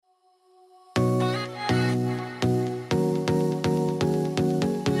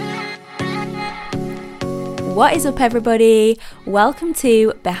What is up, everybody? Welcome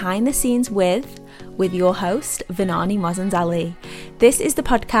to Behind the Scenes with your host, Vinani Mozanzali. This is the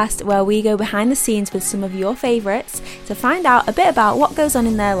podcast where we go behind the scenes with some of your favourites to find out a bit about what goes on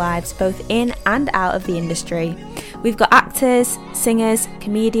in their lives, both in and out of the industry. We've got actors, singers,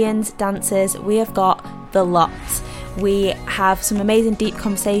 comedians, dancers. We have got the lot. We have some amazing deep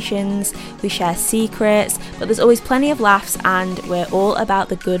conversations, we share secrets, but there's always plenty of laughs and we're all about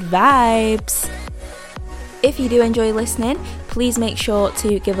the good vibes. If you do enjoy listening, please make sure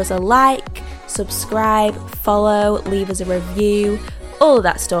to give us a like, subscribe, follow, leave us a review, all of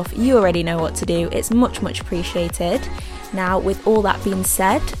that stuff. You already know what to do. It's much, much appreciated. Now, with all that being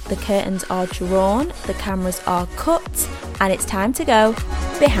said, the curtains are drawn, the cameras are cut, and it's time to go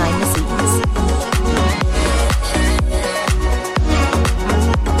behind the scenes.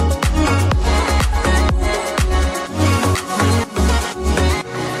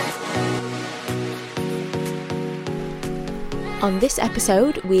 On this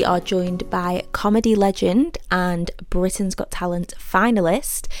episode, we are joined by comedy legend and Britain's Got Talent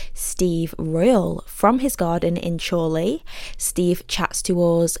finalist, Steve Royal, from his garden in Chorley. Steve chats to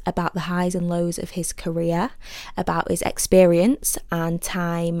us about the highs and lows of his career, about his experience and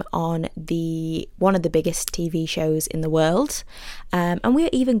time on one of the biggest TV shows in the world. And we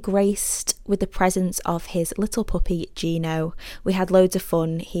are even graced with the presence of his little puppy, Gino. We had loads of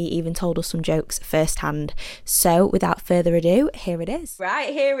fun. He even told us some jokes firsthand. So without further ado, here it is. Right,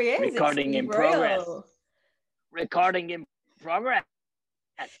 here he is. Recording in progress. Recording in progress.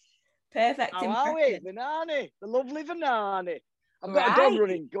 Perfect. How are we? Vinani, the lovely Vinani. I've got a dog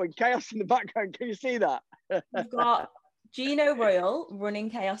running, going chaos in the background. Can you see that? You've got Gino Royal running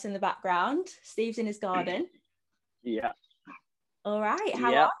chaos in the background. Steve's in his garden. Yeah. All right.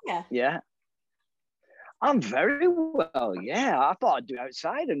 How are you? Yeah. I'm very well. Yeah, I thought I'd do it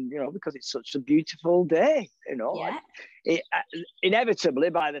outside, and because it's such a beautiful day. Inevitably,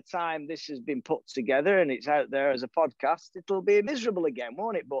 by the time this has been put together and it's out there as a podcast, it'll be miserable again,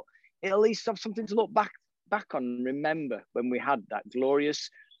 won't it? But it'll at least have something to look back on and remember when we had that glorious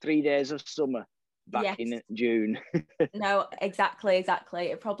 3 days of summer back in June. No, exactly.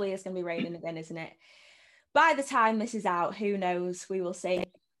 It probably is going to be raining again, isn't it? By the time this is out, who knows? We will see.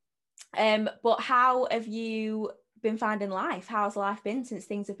 But how have you been finding life? How's life been since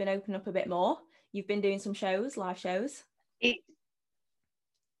things have been opening up a bit more? You've been doing some live shows.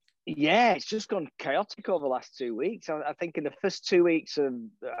 It's just gone chaotic over the last 2 weeks. I think in the first 2 weeks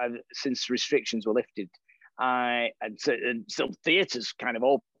since restrictions were lifted, and still theatres kind of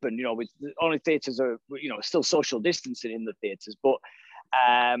open. With only theatres are still social distancing in the theatres. But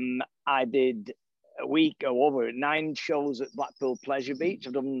I did a week or over 9 shows at Blackpool Pleasure Beach.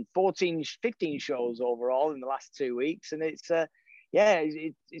 I've done 15 shows overall in the last 2 weeks, and it's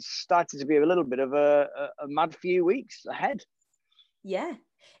started to be a little bit of a mad few weeks ahead. Yeah,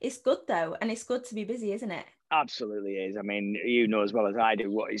 it's good though, and it's good to be busy, isn't it? Absolutely is. I mean, you know as well as I do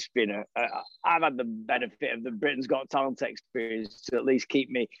what it's been. I've had the benefit of the Britain's Got Talent experience to at least keep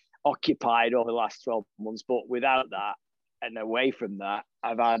me occupied over the last 12 months, but without that, and away from that,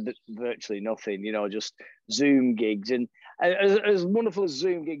 I've had virtually nothing, just Zoom gigs. And as wonderful as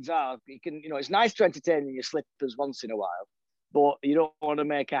Zoom gigs are, you can, it's nice to entertain in your slippers once in a while, but you don't want to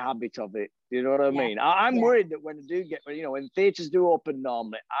make a habit of it. You know what I mean? I'm worried that when I do when theatres do open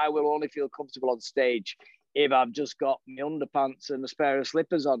normally, I will only feel comfortable on stage if I've just got my underpants and a pair of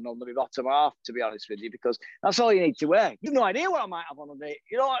slippers on my bottom half, to be honest with you, because that's all you need to wear. You've no idea what I might have on a day.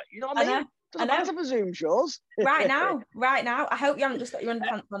 You know what I mean? Doesn't matter for Zoom shows. Right now. I hope you haven't just got your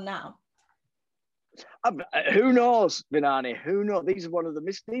underpants on now. Who knows, Vinani? Who knows? These are the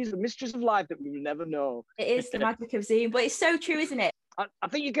mysteries of life that we will never know. It is the magic of Zoom, but it's so true, isn't it? I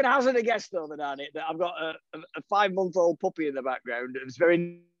think you can hazard a guess, though, Vinani, that I've got a 5-month-old puppy in the background. It's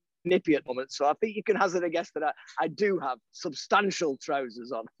very nippy at the moment, so I think you can hazard a guess that I do have substantial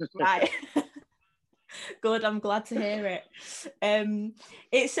trousers on. Right. Good, I'm glad to hear it.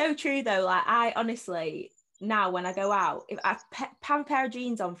 It's so true though. Like, I honestly, now when I go out, if I have a pair of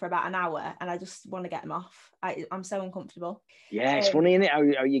jeans on for about an hour and I just want to get them off, I'm so uncomfortable. Yeah, it's funny, isn't it,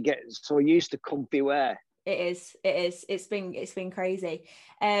 how you get so used to comfy wear. It is. It's been crazy.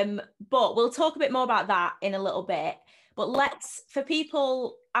 But we'll talk a bit more about that in a little bit. But for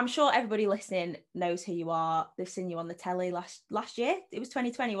people, I'm sure everybody listening knows who you are. They've seen you on the telly last year. It was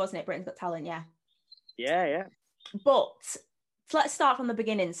 2020, wasn't it? Britain's Got Talent, yeah. Yeah. But let's start from the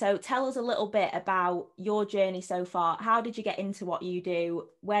beginning. So tell us a little bit about your journey so far. How did you get into what you do?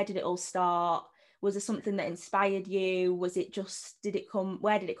 Where did it all start? Was there something that inspired you? Was it just,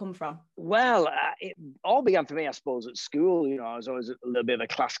 where did it come from? Well, it all began for me, I suppose, at school. You know, I was always a little bit of a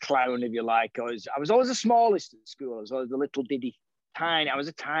class clown, if you like. I was always the smallest at school. I was always the little I was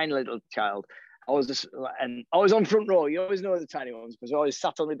a tiny little child. And always on front row. You always know the tiny ones because I always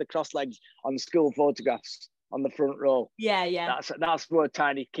sat on with the cross legs on school photographs on the front row. Yeah. That's where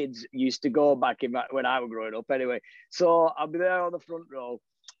tiny kids used to go when I was growing up. Anyway, so I'll be there on the front row.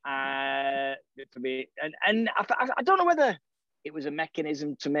 For me, and I don't know whether it was a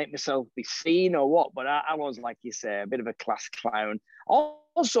mechanism to make myself be seen or what, but I was, like you say, a bit of a class clown.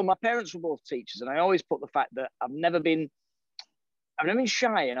 Also, my parents were both teachers, and I always put the fact that I've never been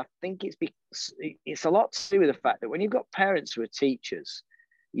shy, and I think it's a lot to do with the fact that when you've got parents who are teachers,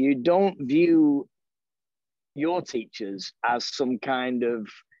 you don't view your teachers as some kind of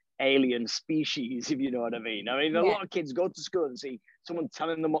alien species, if you know what I mean. I mean, a lot of kids go to school and see someone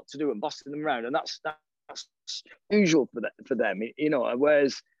telling them what to do and bossing them around, and that's usual for them, you know.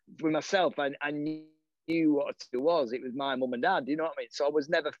 Whereas for myself, I knew what it was. It was my mum and dad, you know what I mean? So I was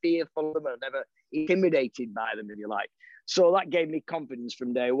never fearful of them, or never intimidated by them, if you like. So that gave me confidence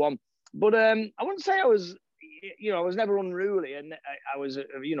from day one. But I wouldn't say I was never unruly, and I was, a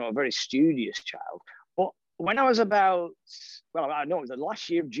very studious child. But when I was I know it was the last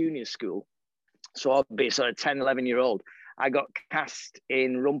year of junior school, so I'll be sort of 10, 11-year-old, I got cast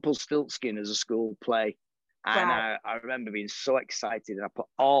in Rumpelstiltskin as a school play. And wow. I remember being so excited, and I put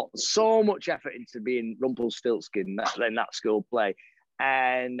so much effort into being Rumpelstiltskin in that school play.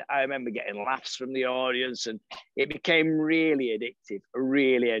 And I remember getting laughs from the audience, and it became really addictive. I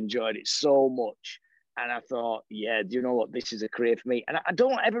really enjoyed it so much. And I thought, yeah, do you know what? This is a career for me. And I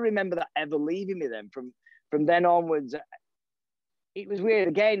don't ever remember that ever leaving me then. From then onwards, it was weird.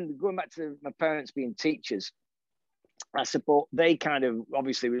 Again, going back to my parents being teachers, I suppose they kind of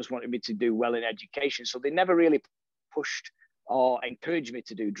obviously just wanted me to do well in education. So they never really pushed or encouraged me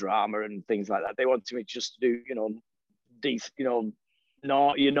to do drama and things like that. They wanted me just to do,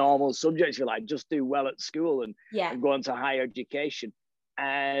 not your normal subjects, you like, just do well at school and go on to higher education.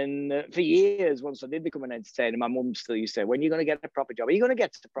 And for years, once I did become an entertainer, my mum still used to say, when are you going to get a proper job? Are you going to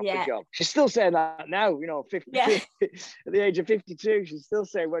get a proper job? She's still saying that now, 50, at the age of 52, she's still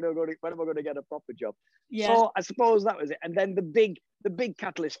saying, when am I going to get a proper job? Yeah. So I suppose that was it. And then the big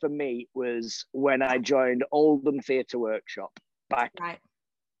catalyst for me was when I joined Oldham Theatre Workshop back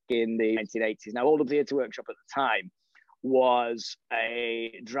in the 1980s. Now, Oldham Theatre Workshop at the time was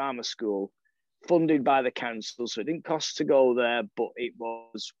a drama school funded by the council, so it didn't cost to go there, but it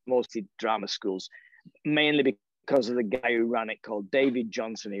was mostly drama schools, mainly because of the guy who ran it, called David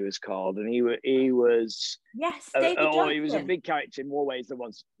Johnson, he was called, and he was David Johnson. He was a big character in more ways than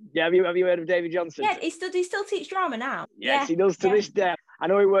once. Yeah, have you heard of David Johnson? Yeah, he still teach drama now. Yes, he does to this day. I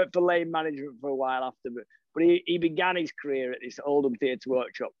know he worked for Lane Management for a while after, but he began his career at this Oldham Theatre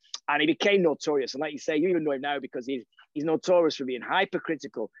Workshop, and he became notorious. And like you say, you even know him now because he's notorious for being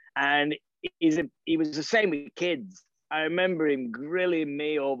hypercritical, and he was the same with kids. I remember him grilling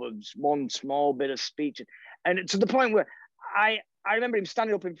me over one small bit of speech, and to the point where I remember him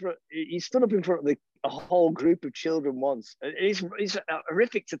standing up in front. He stood up in front of a whole group of children once. It's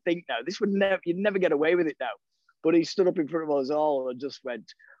horrific to think now. You'd never get away with it now. But he stood up in front of us all and just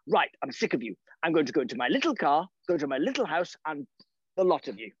went, right, I'm sick of you. I'm going to go into my little car, go to my little house, and the lot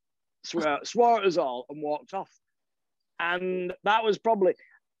of you. Swore at us all and walked off. And that was probably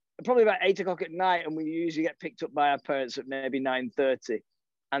about 8 o'clock at night, and we usually get picked up by our parents at maybe 9:30.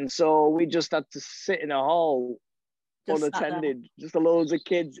 And so we just had to sit in a hall unattended, just loads of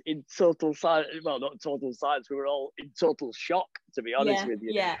kids in total silence. Well, not total silence, we were all in total shock, to be honest with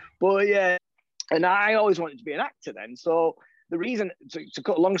you. Yeah. But yeah, and I always wanted to be an actor then. So the reason, to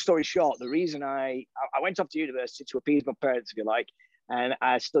cut a long story short, the reason I went off to university to appease my parents, if you like, and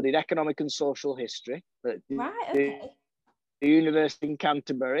I studied economic and social history at the University in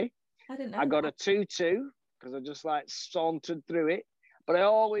Canterbury. I didn't know. I got a 2-2 because I just sauntered through it. But I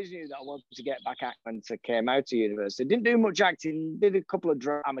always knew that I wanted to get back acting when I came out of university. Didn't do much acting, did a couple of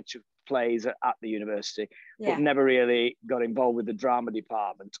amateur plays at the university, but never really got involved with the drama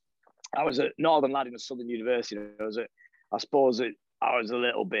department. I was a northern lad in a southern university. I suppose I was a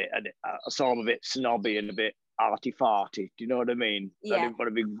little bit, sort of a bit snobby and a bit arty-farty. Do you know what I mean? Yeah. I didn't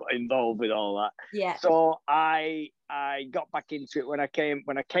want to be involved with all that. Yeah. So I got back into it when I came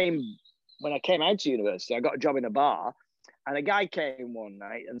out to university. I got a job in a bar, and a guy came one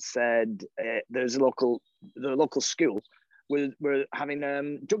night and said, "There's the local school. We're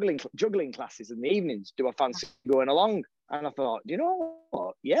having juggling classes in the evenings. Do I fancy going along?" And I thought, you know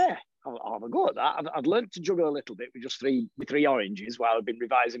what? Yeah, I'll have a go at that. I'd learned to juggle a little bit with just three oranges while I've been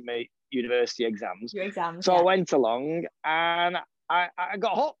revising my university exams. Your exams. So I went along and I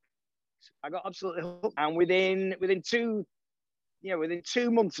got hooked. I got absolutely hooked. And within 2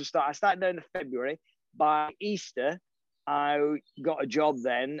 months of start, I started there in February. By Easter, I got a job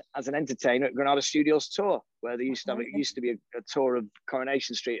then as an entertainer at Granada Studios Tour, where they used to be a tour of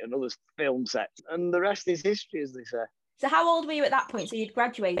Coronation Street and other film sets. And the rest is history, as they say. So how old were you at that point? So you'd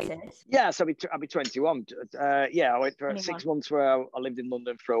graduated? Yeah, so I'll be 21. I went for 6 months where I lived in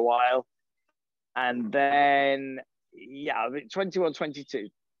London for a while. And then, I'll be 21, 22.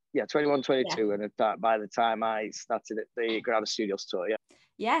 Yeah, 21, 22. Yeah. And by the time I started at the Granada Studios Tour,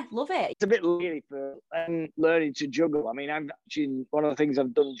 Yeah, love it. It's a bit lonely for learning to juggle. I mean, one of the things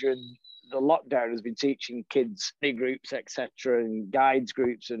I've done during the lockdown has been teaching kids groups, etc., and guides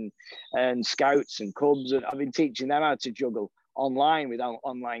groups and scouts and clubs. And I've been teaching them how to juggle online with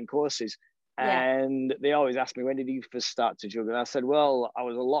online courses. And they always ask me, when did you first start to juggle? And I said, well, I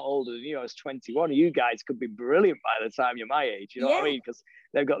was a lot older than you. I was 21. You guys could be brilliant by the time you're my age. You know what I mean? Because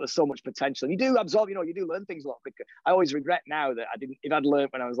they've got so much potential. And you do absorb, you do learn things a lot quicker. I always regret now that if I'd learned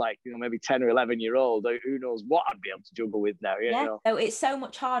when I was like, maybe 10 or 11 year old, who knows what I'd be able to juggle with now. You know? So it's so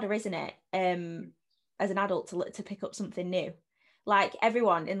much harder, isn't it? As an adult to pick up something new. Like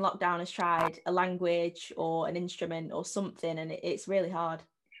everyone in lockdown has tried a language or an instrument or something, and it's really hard.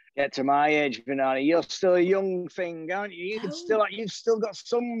 Get to my age, Vinani, you're still a young thing, aren't you? You've still got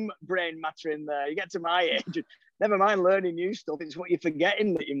some brain matter in there. You get to my age, never mind learning new stuff. It's what you're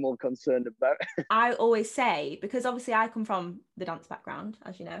forgetting that you're more concerned about. I always say, because obviously I come from the dance background,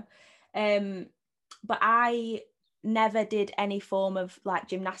 as you know, but I never did any form of like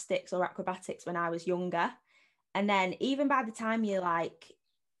gymnastics or acrobatics when I was younger. And then even by the time you're like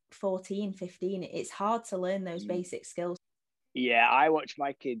 14, 15, it's hard to learn those basic skills. Yeah, I watch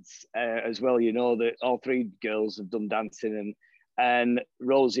my kids as well. That all three girls have done dancing, and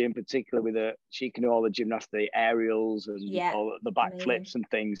Rosie in particular, she can do all the gymnastics, aerials, and all the backflips and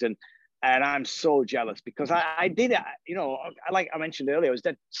things. And I'm so jealous because I did it. Like I mentioned earlier, I was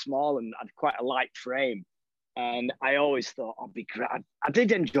dead small and had quite a light frame, and I always thought I'd be great. I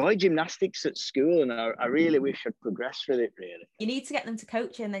did enjoy gymnastics at school, and I really wish I'd progressed with it. Really, you need to get them to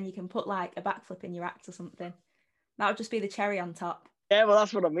coach you, and then you can put like a backflip in your act or something. That would just be the cherry on top. Yeah, well,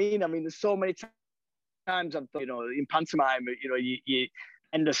 that's what I mean. I mean, there's so many times I've done, in pantomime, you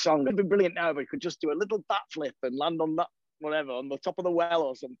end a song. It'd be brilliant now, but you could just do a little backflip and land on that, whatever, on the top of the well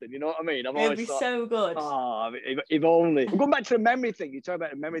or something. You know what I mean? It'd be so good. Oh, if only. I'm going back to the memory thing. You talk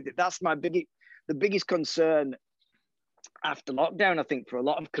about the memory thing. That's the biggest concern after lockdown, I think, for a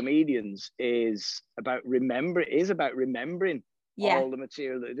lot of comedians is about remembering all the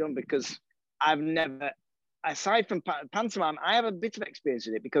material that they've done, because I've never... Aside from pantomime, I have a bit of experience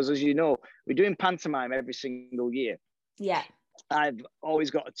with it because, as you know, we're doing pantomime every single year. Yeah. I've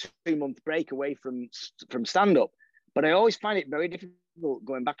always got a 2-month break away from stand-up, but I always find it very difficult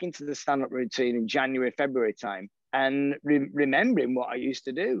going back into the stand-up routine in January, February time and remembering what I used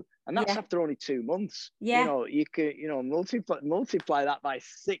to do. And that's after only 2 months. Yeah. You can, multiply that by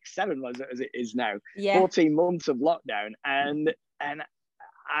 6, 7 as it is now. Yeah. 14 months of lockdown. And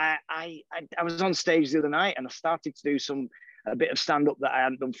I was on stage the other night and I started to do a bit of stand-up that I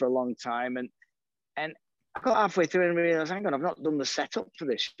hadn't done for a long time, and I got halfway through and realized, hang on, I've not done the setup for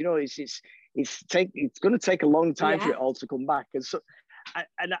this. It's going to take a long time for it all to come back, and so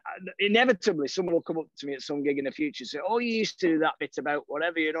inevitably someone will come up to me at some gig in the future and say, oh, you used to do that bit about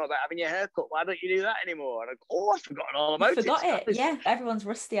whatever, about having your hair cut. Why don't you do that anymore? And I go, oh, I've forgotten all about it. Forgot it. Yeah, everyone's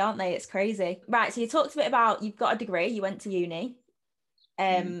rusty, aren't they? It's crazy. Right, so you talked a bit about you've got a degree, you went to uni.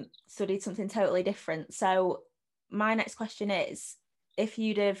 Studied something totally different. So my next question is, if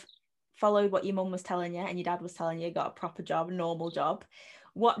you'd have followed what your mum was telling you and your dad was telling you, got a proper job, a normal job,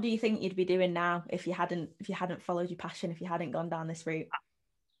 what do you think you'd be doing now if you hadn't followed your passion, if you hadn't gone down this route?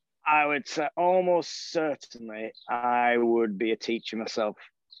 I would say almost certainly I would be a teacher myself.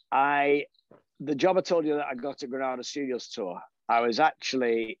 The job I told you that I got at Granada Studios Tour, I was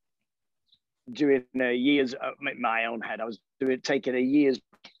actually doing a year's, my own head, I was taking a year's,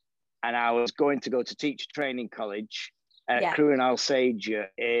 and I was going to go to teacher training college at Crewe and Alsager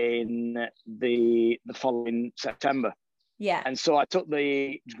in the following September. Yeah. And so I took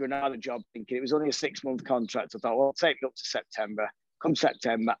the Granada job thinking it was only a 6-month contract. I thought, well, I'll take it up to September. Come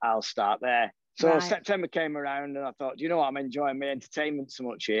September, I'll start there. So September came around and I thought, I'm enjoying my entertainment so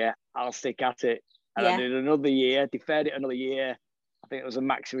much here. I'll stick at it. And I did another year, deferred it another year. I think it was a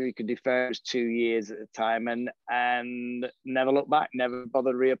maximum you could defer. It was 2 years at the time, and never looked back, never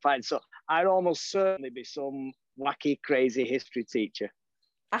bothered reapplying. So I'd almost certainly be some wacky, crazy history teacher.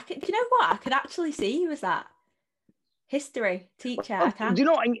 Do you know what? I could actually see you as that history teacher. I can. Do you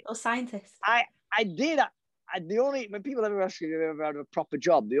know? Or scientist. I did. The only, when people ever ask me if I ever had a proper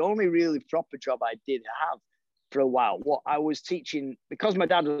job, the only really proper job I did have for a while, what I was teaching, because my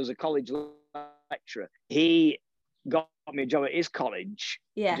dad was a college lecturer, he got me a job at his college,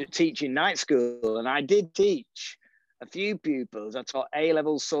 teaching night school, and I did teach a few pupils. I taught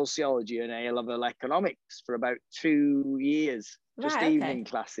A-level sociology and A-level economics for about 2 years, just evening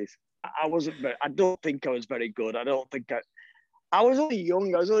classes. I don't think I was very good. I was only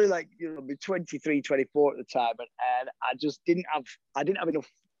young. I was only like, 23, 24 at the time. And I just didn't have enough,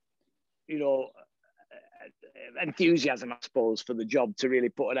 enthusiasm, I suppose, for the job to really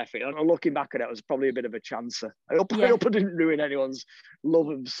put an effort. And looking back at it, I was probably a bit of a chancer. I hope I didn't ruin anyone's love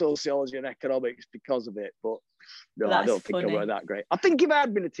of sociology and economics because of it. But no, I don't think I were that great. I think if I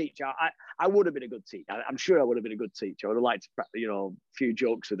had been a teacher, I would have been a good teacher. I'm sure I would have been a good teacher. I would have liked to, a few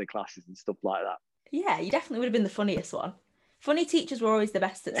jokes with the classes and stuff like that. Yeah, you definitely would have been the funniest one. Funny teachers were always the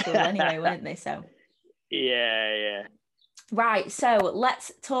best at school anyway, weren't they? So yeah. Right. So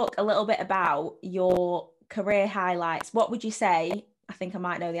let's talk a little bit about your career highlights. What would you say? I think I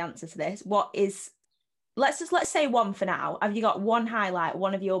might know the answer to this. Let's say one for now. Have you got one highlight,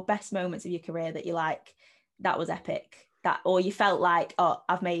 one of your best moments of your career that you like? That was epic. Or you felt like, oh,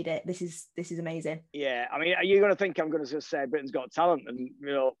 I've made it. This is amazing. Yeah, I mean, you're going to think I'm going to just say Britain's Got Talent, and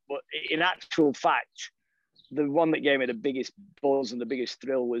but in actual fact, the one that gave me the biggest buzz and the biggest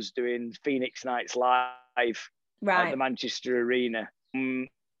thrill was doing Phoenix Nights live at the Manchester Arena. I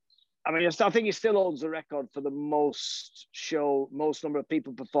mean, I think he still holds the record for the most number of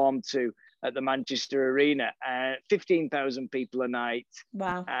people performed to at the Manchester Arena. 15,000 people a night.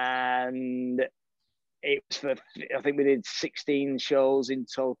 Wow. And it was I think we did 16 shows in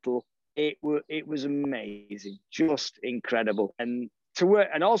total. It was amazing, just incredible. And to work,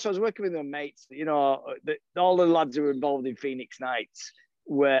 and also I was working with my mates, all the lads who were involved in Phoenix Nights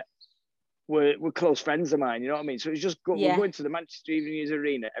were close friends of mine, you know what I mean? So it was just we're going to the Manchester Evening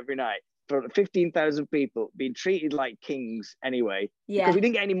Arena every night for 15,000 people, being treated like kings anyway. Yeah. Because we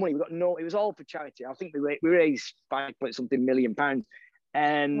didn't get any money. It was all for charity. I think we raised £5 million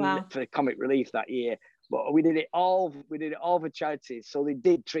and for comic relief that year. But we did it all for charity. So they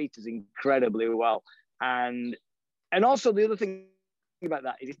did treat us incredibly well. And also the other thing about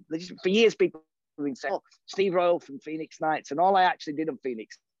that is for years people have been saying, Steve Royal from Phoenix Nights. And all I actually did on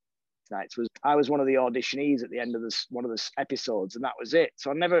Phoenix Nights was I was one of the auditionees at the end of one of the episodes, and that was it.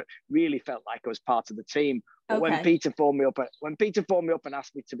 So I never really felt like I was part of the team. But when Peter phoned me up and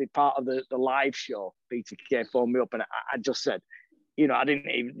asked me to be part of the live show, Peter Kay phoned me up, and I just said, I didn't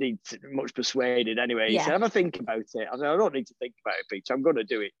even need much persuaded anyway. He said, have a think about it. I said, I don't need to think about it, Peter. I'm going to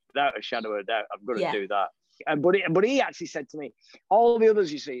do it without a shadow of a doubt. I'm going to do that. But he actually said to me, all the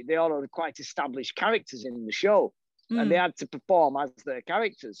others, you see, they all are quite established characters in the show, and they had to perform as their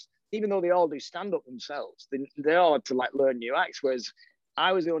characters. Even though they all do stand up themselves, they all had to learn new acts. Whereas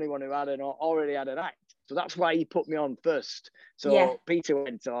I was the only one who already had an act. So that's why he put me on first. So Peter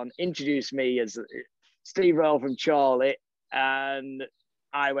went on, introduced me as Steve Royal from Charlie, and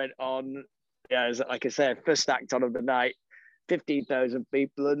I went on, as like I said, first act on of the night, 15,000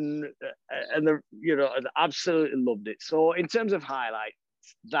 people, and absolutely loved it. So in terms of highlights,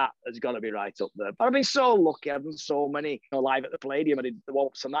 that has got to be right up there. But I've been so lucky. I've done so many live at the Palladium. I did the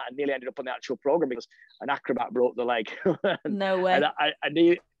waltz on that and nearly ended up on the actual program because an acrobat broke the leg. No way. And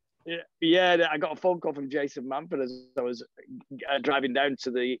I got a phone call from Jason Manford as I was driving down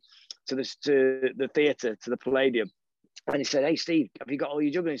to the theatre, to the Palladium. And he said, hey, Steve, have you got all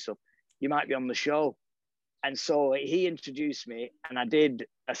your juggling stuff? You might be on the show. And so he introduced me, and I did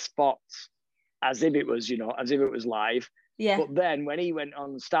a spot as if it was live. Yeah. But then when he went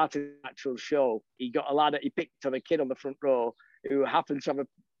on and started the actual show, he picked on a kid on the front row who happened to have a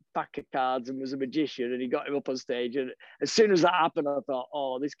pack of cards and was a magician, and he got him up on stage. And as soon as that happened, I thought,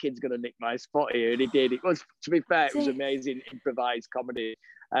 oh, this kid's going to nick my spot here. And he did. It was, to be fair, it was amazing improvised comedy.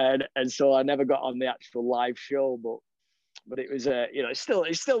 And so I never got on the actual live show, but it was it's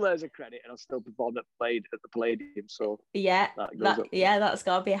still there's a credit, and I still performed at the Palladium. So that's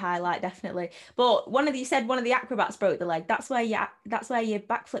got to be a highlight, definitely. But you said one of the acrobats broke the leg. That's where your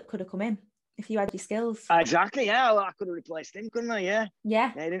backflip could have come in if you had your skills. Exactly. Yeah, well, I could have replaced him, couldn't I? Yeah.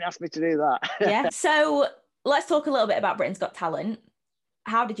 Yeah. They didn't ask me to do that. Yeah. So let's talk a little bit about Britain's Got Talent.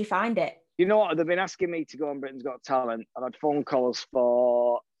 How did you find it? You know what? They've been asking me to go on Britain's Got Talent. I've had phone calls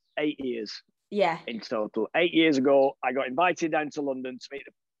for 8 years. Yeah. In total. 8 years ago, I got invited down to London to meet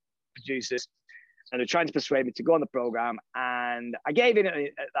the producers, and they're trying to persuade me to go on the programme. And I gave in at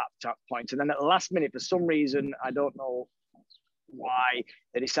that point. And then at the last minute, for some reason, I don't know why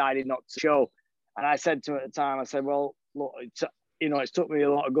they decided not to show. And I said to him at the time, I said, well, look, it's took me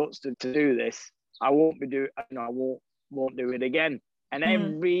a lot of guts to do this. I won't do it again. And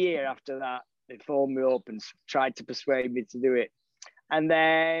every year after that, they phoned me up and tried to persuade me to do it. And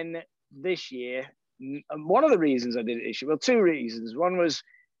then this year, one of the reasons I did it this year, well, two reasons. One was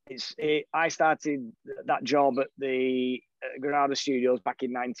I started that job at the Granada Studios back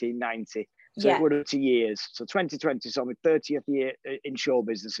in 1990. So it would have 2 years. So 2020 saw my 30th year in show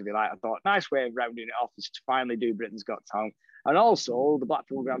business, if you like. I thought, nice way of rounding it off is to finally do Britain's Got Talent. And also the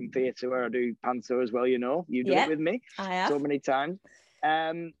Blackpool Grand Theatre, where I do panto as well, you know. You've done it with me so many times.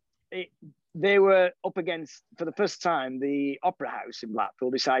 They were up against, for the first time, the Opera House in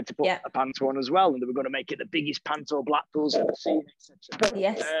Blackpool decided to put a panto on as well, and they were going to make it the biggest panto Blackpool's ever seen, etc.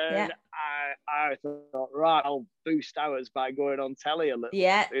 Yes, and I thought, right, I'll boost ours by going on telly a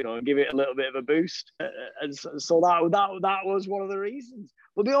little, and give it a little bit of a boost. And so that was one of the reasons.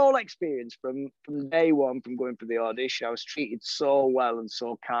 But the whole experience from day one, from going for the audition, I was treated so well and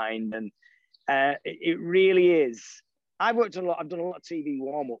so kind, and it really is. I've done a lot of TV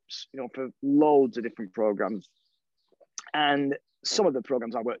warm-ups, for loads of different programs. And some of the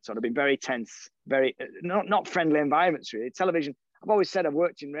programs I worked on have been very tense, very, not friendly environments, really. Television, I've always said I've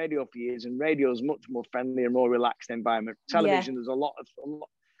worked in radio for years, and radio is much more friendly and more relaxed environment. Television, there's a lot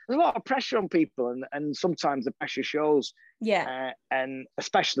of pressure on people, and sometimes the pressure shows. And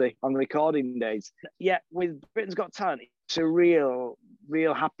especially on recording days. Yet with Britain's Got Talent, it's a real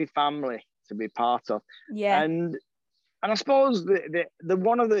happy family to be part of. And I suppose the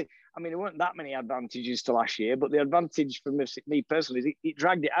one of the, I mean, there weren't that many advantages to last year, but the advantage for me personally is it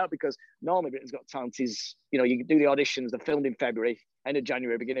dragged it out, because normally Britain's Got Talent is, you do the auditions, they're filmed in February, end of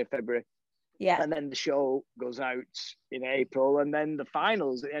January, beginning of February. And then the show goes out in April, and then the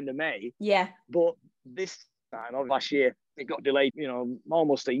finals at the end of May. But this time of last year, it got delayed,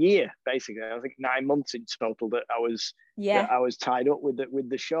 almost a year, basically. I think 9 months in total that I was tied up with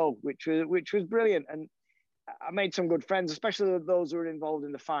the show, which was brilliant. And I made some good friends, especially those who were involved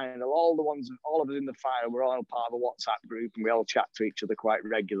in the final. All of us in the final were all part of a WhatsApp group, and we all chat to each other quite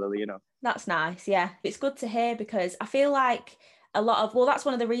regularly, That's nice, yeah. It's good to hear, because I feel like that's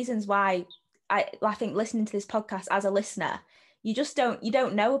one of the reasons why I think listening to this podcast as a listener, you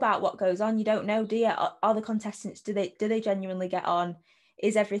don't know about what goes on. You don't know, do you? Are the contestants, do they genuinely get on?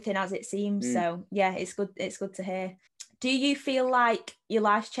 Is everything as it seems? So yeah, it's good to hear. Do you feel like your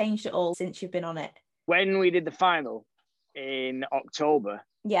life's changed at all since you've been on it? When we did the final in October,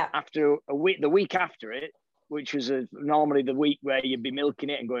 after the week after it, which was normally the week where you'd be milking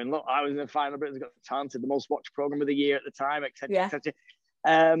it and going, look, I was in the final, Britain's Got Talent, the most watched program of the year at the time, etc., etc.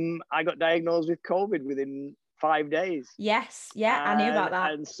 I got diagnosed with COVID within 5 days. I knew about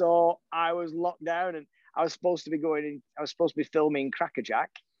that. And so I was locked down, and I was supposed to be filming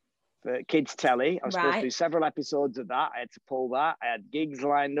Crackerjack for Kids Telly. I was supposed to do several episodes of that. I had to pull that. I had gigs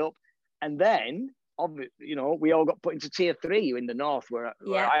lined up, and then we all got put into tier 3 in the north where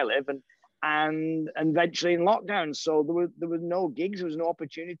I live, and eventually in lockdown. So there was no gigs, there was no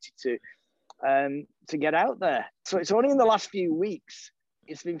opportunity to get out there. So it's only in the last few weeks.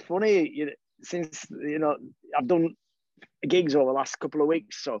 It's been funny, since I've done gigs over the last couple of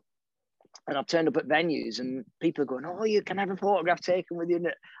weeks. So, and I've turned up at venues, and people are going, "Oh, you can have a photograph taken with you."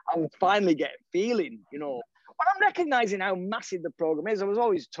 And I'm finally getting feeling, But I'm recognising how massive the programme is. I was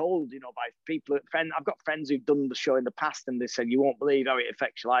always told, by people, I've got friends who've ddone the show in the past, and they said, "You won't believe how it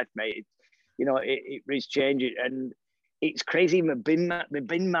affects your life, mate. It really changed." And it's crazy. Even the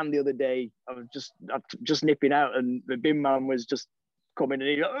bin man the other day, I was just nipping out, and the bin man was just coming, and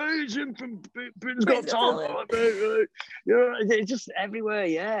he's like, "Hey, it's him from Britain's Got Talent." It's just everywhere.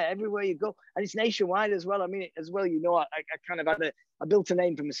 Everywhere you go, and it's nationwide as well. I mean, I kind of I built a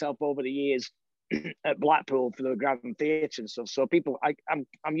name for myself over the years at Blackpool for the Grand Theatre and stuff. So people,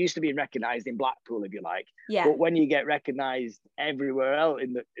 I'm used to being recognised in Blackpool, if you like. But when you get recognised everywhere else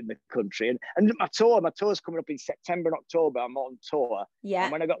in the country, and my tour's coming up in September and October. I'm on tour.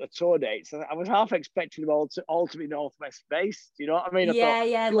 And when I got the tour dates, I was half expecting them all to be Northwest based. You know what I mean? I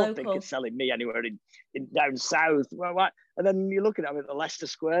thought, local. Think of selling me anywhere in down south. Well, what? And then you're looking at me at the Leicester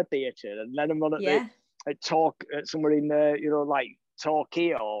Square Theatre, and then I'm on at Talk somewhere in like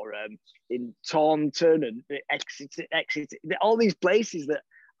Torquay or in Taunton and Exeter, all these places that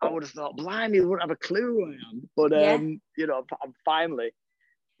I would have thought, blimey, they wouldn't have a clue who I am. But I'm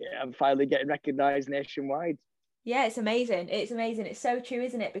finally getting recognised nationwide. Yeah, it's amazing. It's so true,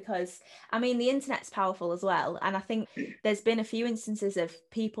 isn't it? Because I mean, the internet's powerful as well, and I think there's been a few instances of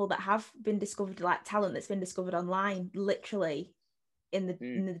people that have been discovered, like talent that's been discovered online, literally in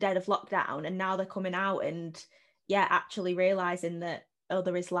the dead of lockdown, and now they're coming out and actually realizing that, oh,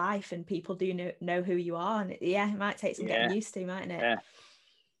 there is life and people do know who you are. And it might take some getting used to, mightn't it?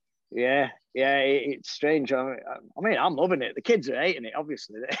 Yeah, it's strange. I mean, I'm loving it. The kids are hating it,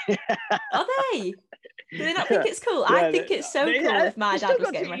 obviously. Are they? Do they not think it's cool? I think it's so cool if my dad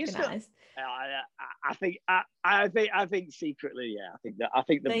was getting recognised. I think secretly, I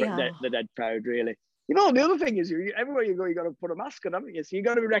think the dead proud, really. You know, the other thing is, everywhere you go, you got to put a mask on, haven't you? So you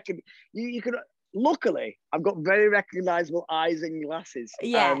got to be reckoned. You could. Luckily, I've got very recognisable eyes and glasses,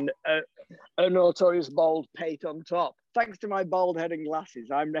 and a notorious bald pate on top. Thanks to my bald head and glasses,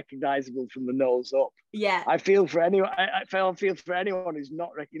 I'm recognisable from the nose up. Yeah, I feel for anyone. I feel for anyone who's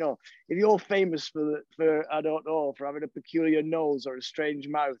not. You know, if you're famous for I don't know, for having a peculiar nose or a strange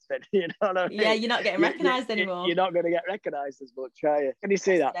mouth, then you know what I mean. Yeah, you're not getting recognised anymore. You're not going to get recognised as much, are you? Can you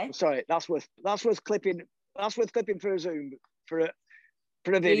see that? Sorry, that's worth clipping. That's worth clipping for a Zoom for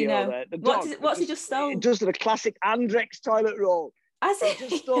a video there. The dog, what's he just stole? Just a classic Andrex toilet roll. Has he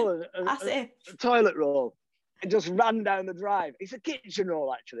just stolen a toilet roll and just ran down the drive. It's a kitchen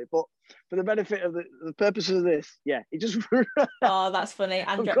roll, actually, but for the benefit of the purposes of this, he just. Oh, that's funny.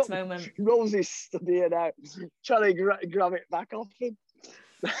 Andrex moment. Rosie's stood here now, trying to grab it back off him.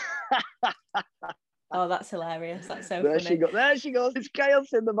 Oh, that's hilarious. That's so funny. There she goes. It's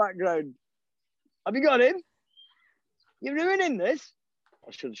chaos in the background. Have you got him? You're ruining this.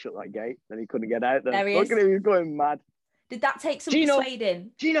 I should have shut that gate. Then he couldn't get out. There he is. Look at him, he's going mad. Did that take some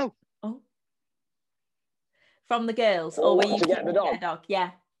persuading? Gino. Oh. From the girls, or were you to get the dog? Yeah.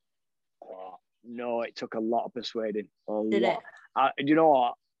 Oh, no, it took a lot of persuading. Did it? You know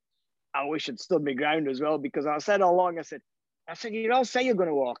what? I wish I'd stood my ground as well, because I said all along, I said, you don't say you're going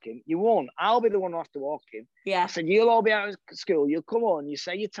to walk him. You won't. I'll be the one who have to walk him. Yeah. I said, you'll all be out of school. You'll come on. You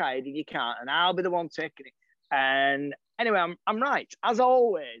say you're tired and you can't, and I'll be the one taking it. And anyway, I'm right. As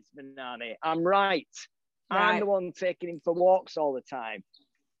always, Banani, I'm right. I'm the one taking him for walks all the time.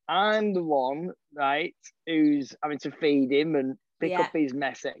 I'm the one, right, who's having to feed him and pick up his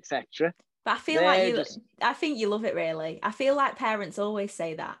mess, etc. But I feel I think you love it, really. I feel like parents always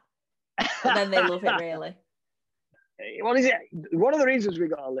say that, but then they love it, really. What is it? One of the reasons we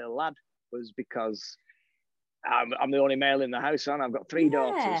got a little lad was because I'm the only male in the house, and I've got 3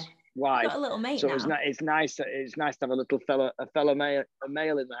 daughters. Why? Got a little mate so now. It's nice to have a fellow male in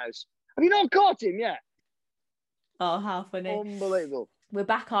the house. Have you not caught him yet? Oh, how funny! Unbelievable. We're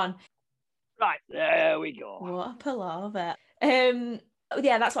back on. Right, there we go. What a palaver.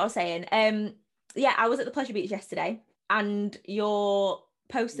 That's what I was saying. I was at the Pleasure Beach yesterday, and your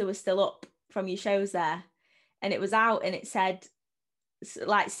poster was still up from your shows there, and it was out, and it said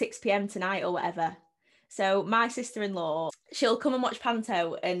like 6 p.m. tonight or whatever. So my sister-in-law, she'll come and watch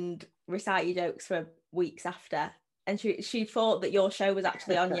Panto and recite your jokes for weeks after. And she thought that your show was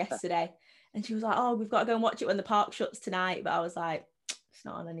actually on yesterday. And she was like, oh, we've got to go and watch it when the park shuts tonight. But I was like, it's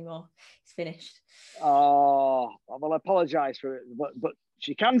not on anymore. It's finished. Oh, well, I apologise for it. But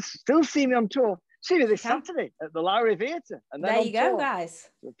she can still see me on tour. See me this Saturday at the Lowry Theatre. And then there you go, tour. guys.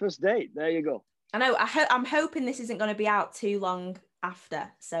 The first date. There you go. I know. I'm hoping this isn't going to be out too long after,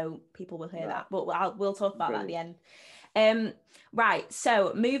 so people will hear that, but we'll talk about that at the end. Right,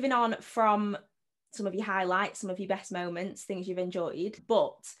 so moving on from some of your highlights, some of your best moments, things you've enjoyed,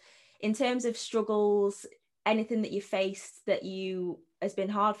 but in terms of struggles, anything that you faced that has been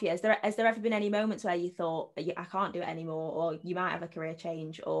hard for you, has there ever been any moments where you thought, I can't do it anymore, or you might have a career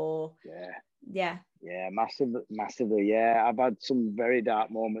change, or massively. I've had some very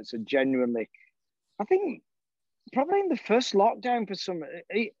dark moments, and genuinely, I think probably in the first lockdown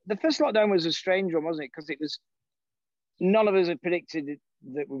the first lockdown was a strange one, wasn't it? Because it was, none of us had predicted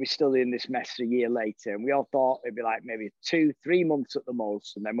that we'd be still in this mess a year later. And we all thought it'd be like maybe 2-3 months at the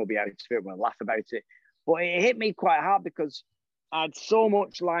most, and then we'll be out of it, we'll laugh about it. But it hit me quite hard because I had so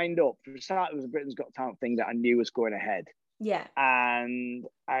much lined up. For a start, there was a Britain's Got Talent thing that I knew was going ahead. Yeah. And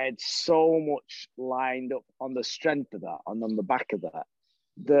I had so much lined up on the strength of that, and on the back of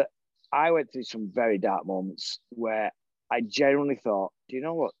that I went through some very dark moments where I genuinely thought, do you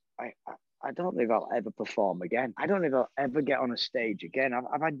know what? I don't know if I'll ever perform again. I don't know if I'll ever get on a stage again.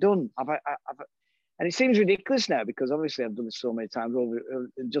 Have I done? And it seems ridiculous now, because obviously I've done it so many times over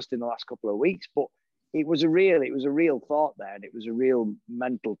just in the last couple of weeks. But it was a real thought there, and it was a real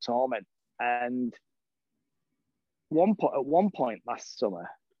mental torment. And at one point last summer,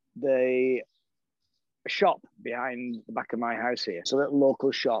 the shop behind the back of my house here, it's a little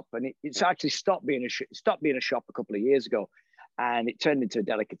local shop, and it's actually stopped being a shop a couple of years ago, and it turned into a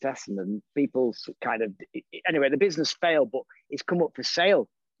delicatessen, and people anyway, the business failed, but it's come up for sale.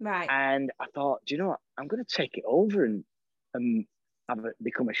 Right. And I thought, do you know what? I'm going to take it over and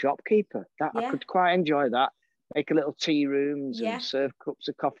become a shopkeeper. I could quite enjoy that. make a little tea rooms Yeah. and serve cups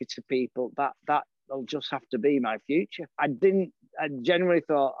of coffee to people. That'll just have to be my future. I generally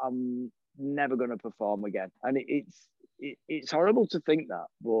thought I'm never going to perform again, and it's horrible to think that,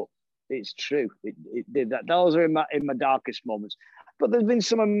 but it's true. It did that. Those are in my darkest moments, but there's been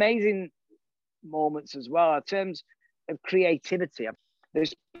some amazing moments as well in terms of creativity.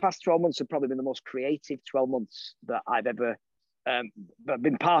 This past 12 months have probably been the most creative 12 months that I've ever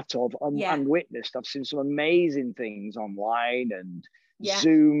been part of and witnessed. I've seen some amazing things online and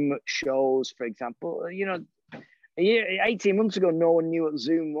Zoom shows, for example. 18 months ago, no one knew what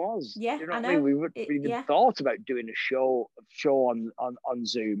Zoom was. Yeah, you know what I know. We even thought about doing a show on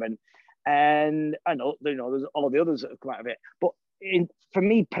Zoom, and I know there's all of the others that have come out of it. But for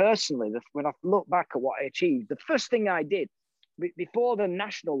me personally, when I look back at what I achieved, the first thing I did before the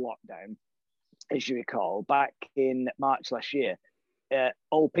national lockdown, as you recall, back in March last year,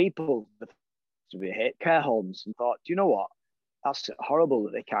 old people to be hit, care homes, and thought, do you know what? That's horrible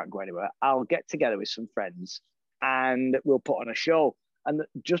that they can't go anywhere. I'll get together with some friends and we'll put on a show. And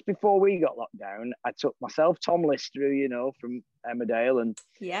just before we got locked down, I took myself, Tom Lister, from Emmerdale and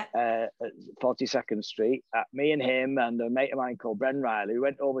 42nd Street, me and him and a mate of mine called Bren Riley, we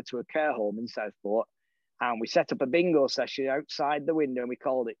went over to a care home in Southport and we set up a bingo session outside the window and we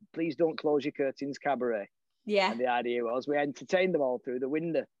called it, Please Don't Close Your Curtains Cabaret. Yeah. And the idea was we entertained them all through the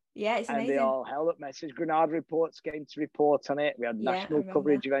window. Yeah, it's amazing. And they all held up message. Granada Reports came to report on it. We had national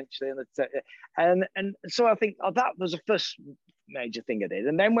coverage eventually. And so I think that was the first major thing I did.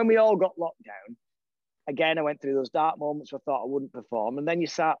 And then when we all got locked down, again, I went through those dark moments where I thought I wouldn't perform. And then you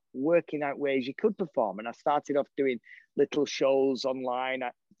start working out ways you could perform. And I started off doing little shows online.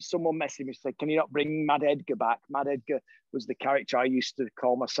 Someone messaged me, said, can you not bring Mad Edgar back? Mad Edgar was the character I used to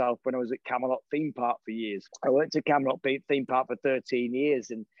call myself when I was at Camelot Theme Park for years. I worked at Camelot Theme Park for 13 years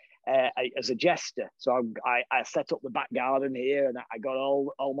and as a jester. So I set up the back garden here and I got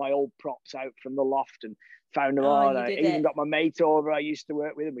all my old props out from the loft and found them all. I even got my mate over I used to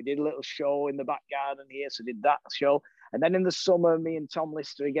work with and we did a little show in the back garden here. So did that show. And then in the summer, me and Tom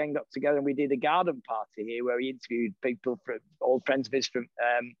Lister again got together and we did a garden party here where we interviewed people from old friends of his from,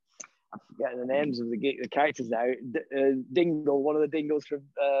 I forget the names of the characters now, Dingle, one of the Dingles from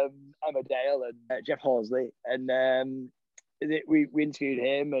Emmerdale and Jeff Horsley. And we interviewed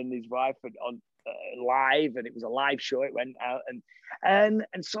him and his wife on live and it was a live show. It went out and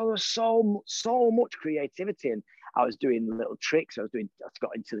so there was so much creativity and I was doing little tricks. I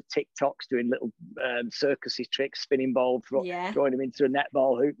got into the TikToks, doing little circusy tricks, spinning ball, throwing them into a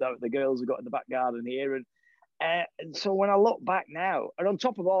netball hoop that the girls have got in the back garden here. And so when I look back now, and on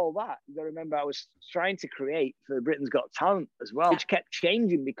top of all that, you got to remember I was trying to create for Britain's Got Talent as well, which kept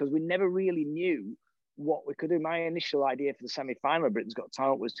changing because we never really knew what we could do. My initial idea for the semi-final of Britain's Got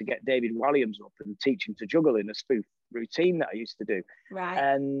Talent was to get David Walliams up and teach him to juggle in a spoof routine that I used to do. Right.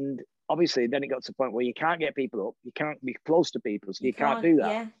 And obviously then it got to the point where you can't get people up, you can't be close to people, so you can't do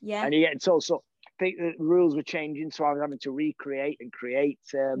that. Yeah. And you get told, so I think the rules were changing, so I was having to recreate and create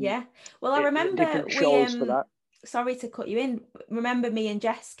well, I remember different shows for that. Sorry to cut you in. Remember me and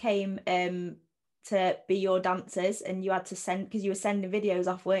Jess came to be your dancers and you had to send, because you were sending videos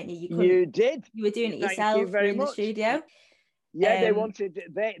off, weren't you? You did. You were doing it yourself in the studio. Yeah, they wanted,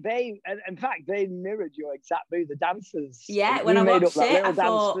 they in fact, they mirrored your exact move, the dancers. Yeah, when I made watched up that it, little I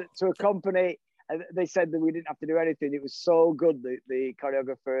thought... dance to accompany, and they said that we didn't have to do anything. It was so good. The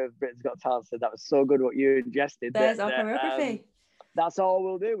choreographer of Britain's Got Talent said that was so good what you ingested. There's our choreography. That's all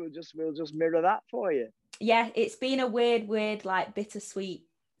we'll do. We'll just mirror that for you. Yeah, it's been a weird, like bittersweet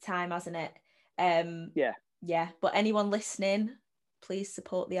time, hasn't it? Yeah. But anyone listening, please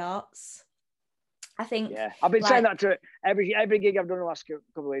support the arts. I think. Yeah, I've been saying that to every gig I've done the last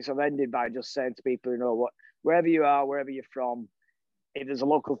couple of weeks. I've ended by just saying to people, wherever you are, wherever you're from, if there's a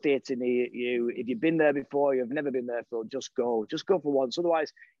local theatre near you, if you've been there before, you've never been there before, just go for once.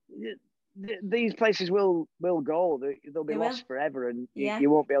 Otherwise, these places will go. They'll be lost forever, and you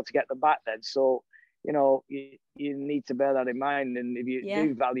won't be able to get them back then. So, you need to bear that in mind. And if you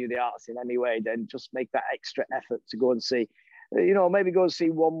do value the arts in any way, then just make that extra effort to go and see. Maybe go and see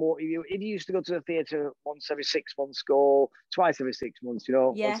one more. If you used to go to the theatre once every 6 months, go twice every 6 months.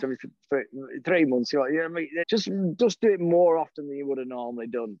 Once every 3 months. Just do it more often than you would have normally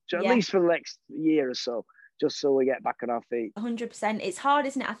done. At least for the next year or so, just so we get back on our feet. 100%. It's hard,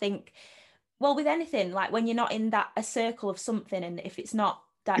 isn't it? I think. Well, with anything, like when you're not in a circle of something, and if it's not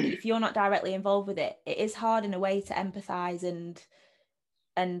that, if you're not directly involved with it, it is hard in a way to empathise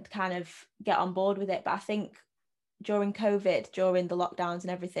and kind of get on board with it. But I think during COVID, during the lockdowns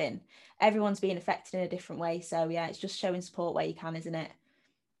and everything, everyone's being affected in a different way. So yeah, it's just showing support where you can, isn't it?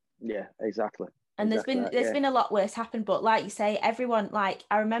 Yeah, exactly. And Exactly there's been a lot worse happened, but like you say, everyone, like,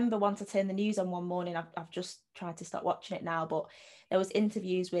 I remember once I turned the news on one morning, I've just tried to stop watching it now, but there was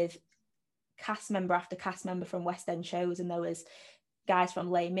interviews with cast member after cast member from West End shows, and there was guys from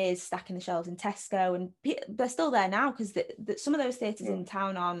Les Mis stacking the shelves in Tesco, and they're still there now because some of those theatres in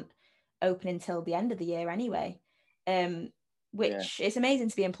town aren't open until the end of the year anyway, which it's amazing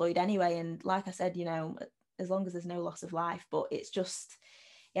to be employed anyway. And like I said, you know, as long as there's no loss of life, but it's just,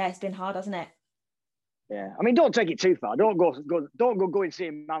 it's been hard, hasn't it? Yeah, I mean, don't take it too far. Don't go and see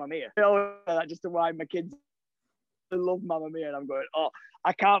Mamma Mia. You know, that just to why my kids love Mamma Mia, and I'm going,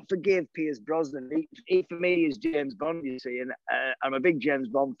 I can't forgive Pierce Brosnan. He for me is James Bond, you see, and I'm a big James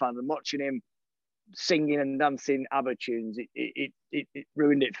Bond fan. And watching him singing and dancing ABBA tunes, it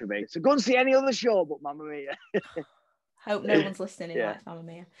ruined it for me. So go and see any other show but Mamma Mia. Hope no one's listening who likes Mamma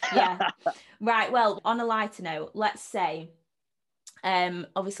Mia. Yeah. Right. Well, on a lighter note, let's say,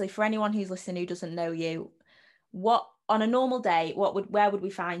 obviously for anyone who's listening who doesn't know you, what on a normal day, where would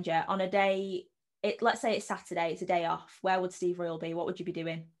we find you on a day? Let's say it's Saturday, it's a day off. Where would Steve Royal be? What would you be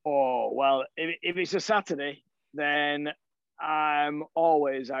doing? Oh, well, if it's a Saturday, then I'm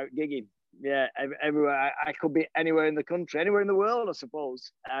always out gigging. Yeah, everywhere. I could be anywhere in the country, anywhere in the world, I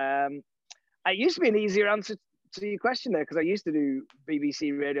suppose. It used to be an easier answer to your question there, because I used to do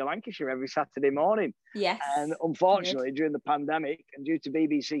BBC Radio Lancashire every Saturday morning. Yes. And unfortunately, during the pandemic and due to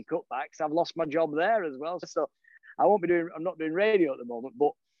BBC cutbacks, I've lost my job there as well. So I'm not doing radio at the moment,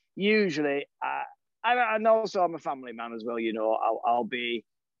 but usually, and also I'm a family man as well. You know, I'll be,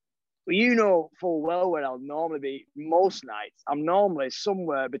 you know, full well where I'll normally be most nights. I'm normally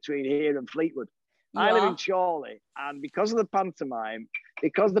somewhere between here and Fleetwood. I live in Chorley, and because the pantomime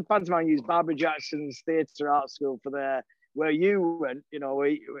used Barbara Jackson's Theatre Art School for where you went, you know,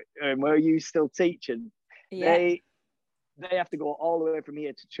 where you still teaching, they have to go all the way from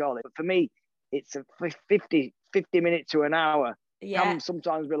here to Chorley. But for me, it's a 50 minute to an hour. Can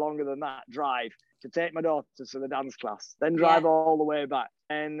sometimes be longer than that drive to take my daughter to the dance class, then drive all the way back.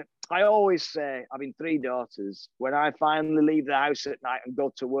 And I always say, having 3 daughters, when I finally leave the house at night and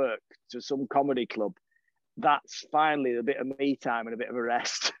go to work to some comedy club, that's finally a bit of me time and a bit of a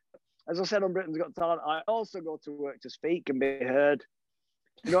rest. As I said on Britain's Got Talent, I also go to work to speak and be heard.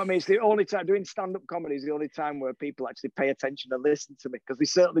 You know what I mean? It's the only time, doing stand-up comedy is the only time where people actually pay attention and listen to me, because they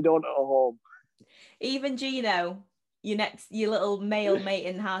certainly don't at home. Even Gino, your little male mate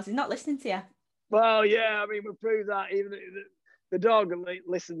in the house, is not listening to you. Well, yeah, I mean, we proved that. Even the dog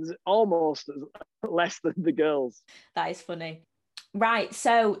listens almost less than the girls. That is funny. Right,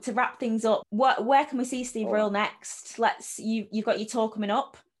 so to wrap things up, where can we see Steve Royal next? You've got your tour coming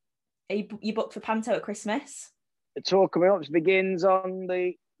up. Are you booked for Panto at Christmas? The tour coming up begins on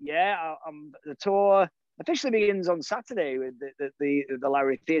the tour officially begins on Saturday with the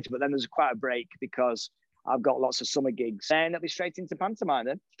Lowry Theatre, but then there's quite a break because I've got lots of summer gigs. Then it'll be straight into pantomime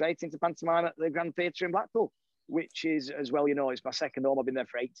at the Grand Theatre in Blackpool, which is, as well, you know, it's my second home. I've been there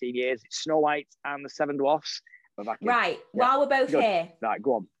for 18 years. It's Snow White and the Seven Dwarfs. Right, while we're both here. Right,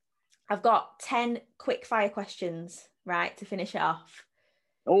 go on. I've got 10 quick fire questions, right, to finish it off.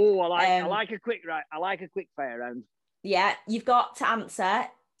 Oh, I like a quick fire round. Yeah, you've got to answer,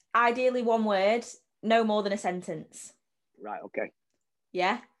 ideally one word, no more than a sentence. Right, okay.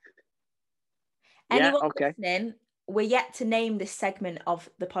 Yeah? Anyone listening, we're yet to name this segment of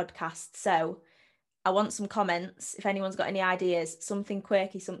the podcast, so I want some comments. If anyone's got any ideas, something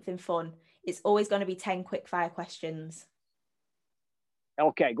quirky, something fun. It's always going to be 10 quick fire questions.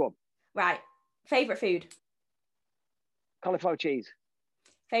 Okay, go on. Right. Favourite food? Cauliflower cheese.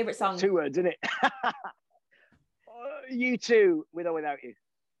 Favourite song? 2 words, isn't it? U2, With or Without You.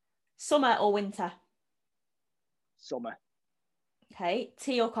 Summer or winter? Summer. Okay.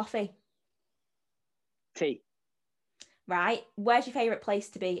 Tea or coffee? Tea. Right. Where's your favourite place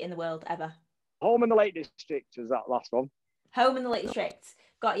to be in the world ever? Home in the Lake District was that last one. Home in the Lake District.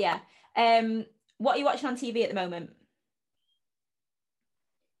 Got ya. What are you watching on TV at the moment?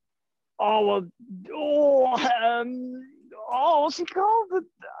 What's it called?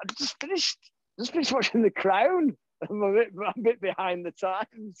 I just finished watching The Crown. I'm a bit behind the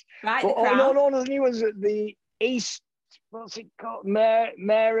times. Right, The Crown. No, the new one's at the East. What's it called?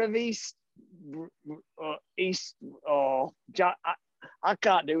 Mayor of East. I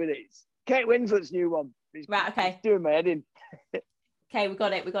can't do with it. It's Kate Winslet's new one. Right, okay. It's doing my head in. Okay, we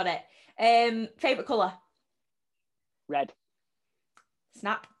got it. Favourite colour? Red.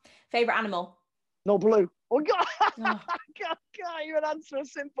 Snap. Favourite animal? No, blue. Oh, God. I can't even answer a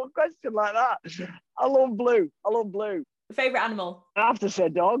simple question like that. I love blue. Favourite animal? I have to say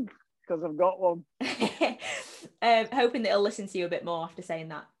dog, because I've got one. Hoping that he'll listen to you a bit more after saying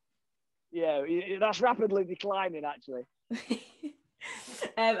that. Yeah, that's rapidly declining, actually.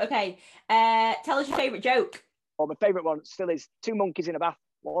 Okay. Tell us your favourite joke. Well, my favourite one still is two monkeys in a bath.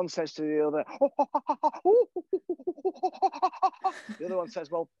 One says to the other, the other one says,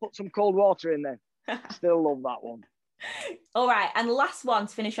 well, put some cold water in there. Still love that one. All right. And last one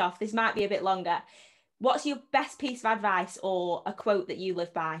to finish off. This might be a bit longer. What's your best piece of advice or a quote that you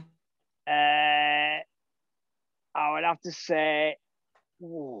live by? I would have to say,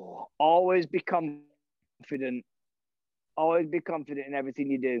 always be confident. Always be confident in everything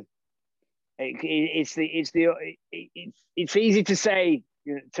you do. It's easy to say,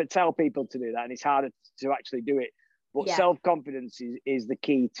 to tell people to do that, and it's harder to actually do it. But self-confidence is the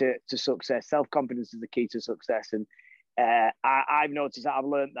key to success. Self-confidence is the key to success, and I've noticed that. I've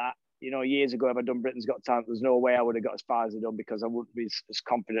learned that. Years ago, if I'd done Britain's Got Talent, there's no way I would have got as far as I've done, because I wouldn't be as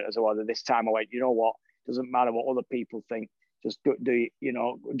confident as I was. At this time, I went, you know what? Doesn't matter what other people think. Just do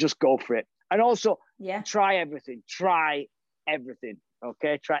just go for it. And also, try everything. Try everything.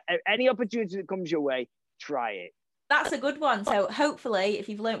 Okay, try any opportunity that comes your way. Try it. That's a good one. So hopefully, if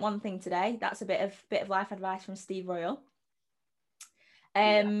you've learnt one thing today, that's a bit of life advice from Steve Royal.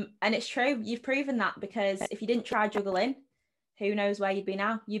 And it's true. You've proven that, because if you didn't try juggling, who knows where you'd be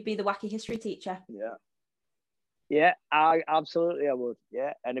now? You'd be the wacky history teacher. Yeah, I would.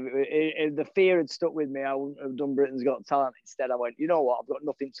 Yeah, and if the fear had stuck with me, I wouldn't have done Britain's Got Talent. Instead, I went, you know what? I've got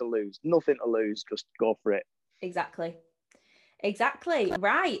nothing to lose. Just go for it. Exactly.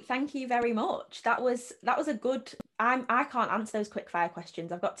 Right. Thank you very much. That was a good. I can't answer those quick fire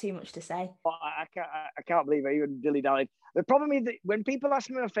questions. I've got too much to say. I can't believe I even dilly-dallied. The problem is that when people ask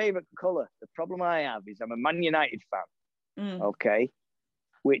me my favourite colour, the problem I have is I'm a Man United fan. Okay,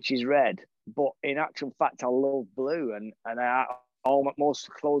 which is red. But in actual fact, I love blue, and most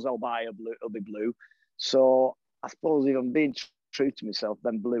clothes I'll buy will be blue. So I suppose if I'm being true to myself,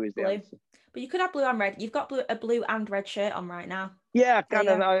 then blue is the answer. But you could have blue and red. You've got a blue and red shirt on right now. Yeah, I kind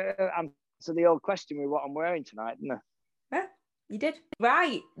of answer the old question with what I'm wearing tonight, didn't I? Yeah, you did.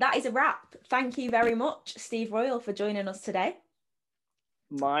 Right, that is a wrap. Thank you very much, Steve Royal, for joining us today.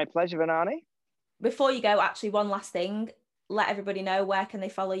 My pleasure, Vinani. Before you go, actually, one last thing. Let everybody know, where can they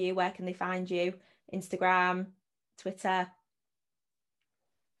follow you? Where can they find you? Instagram, Twitter?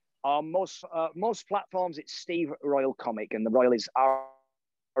 On most platforms, it's Steve Royal Comic, and the Royal is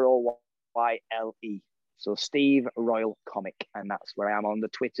ROYLE. So Steve Royal Comic, and that's where I am on the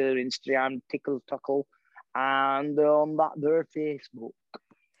Twitter, Instagram, TikTok, and on that there Facebook.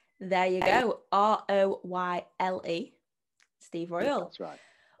 There you go, ROYLE, Steve Royal. That's right.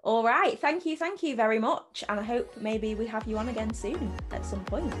 All right, thank you very much, and I hope maybe we have you on again soon at some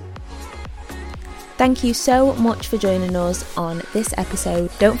point. Thank you so much for joining us on this episode.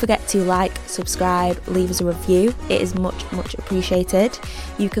 Don't forget to like, subscribe, leave us a review. It is much appreciated.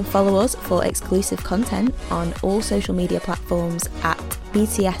 You can follow us for exclusive content on all social media platforms at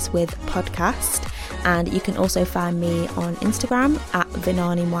BTS with Podcast. And you can also find me on Instagram at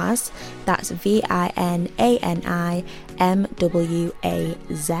Vinani Mwaz. That's VINANIMWAZ.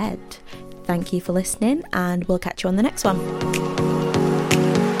 Thank you for listening, and we'll catch you on the next one.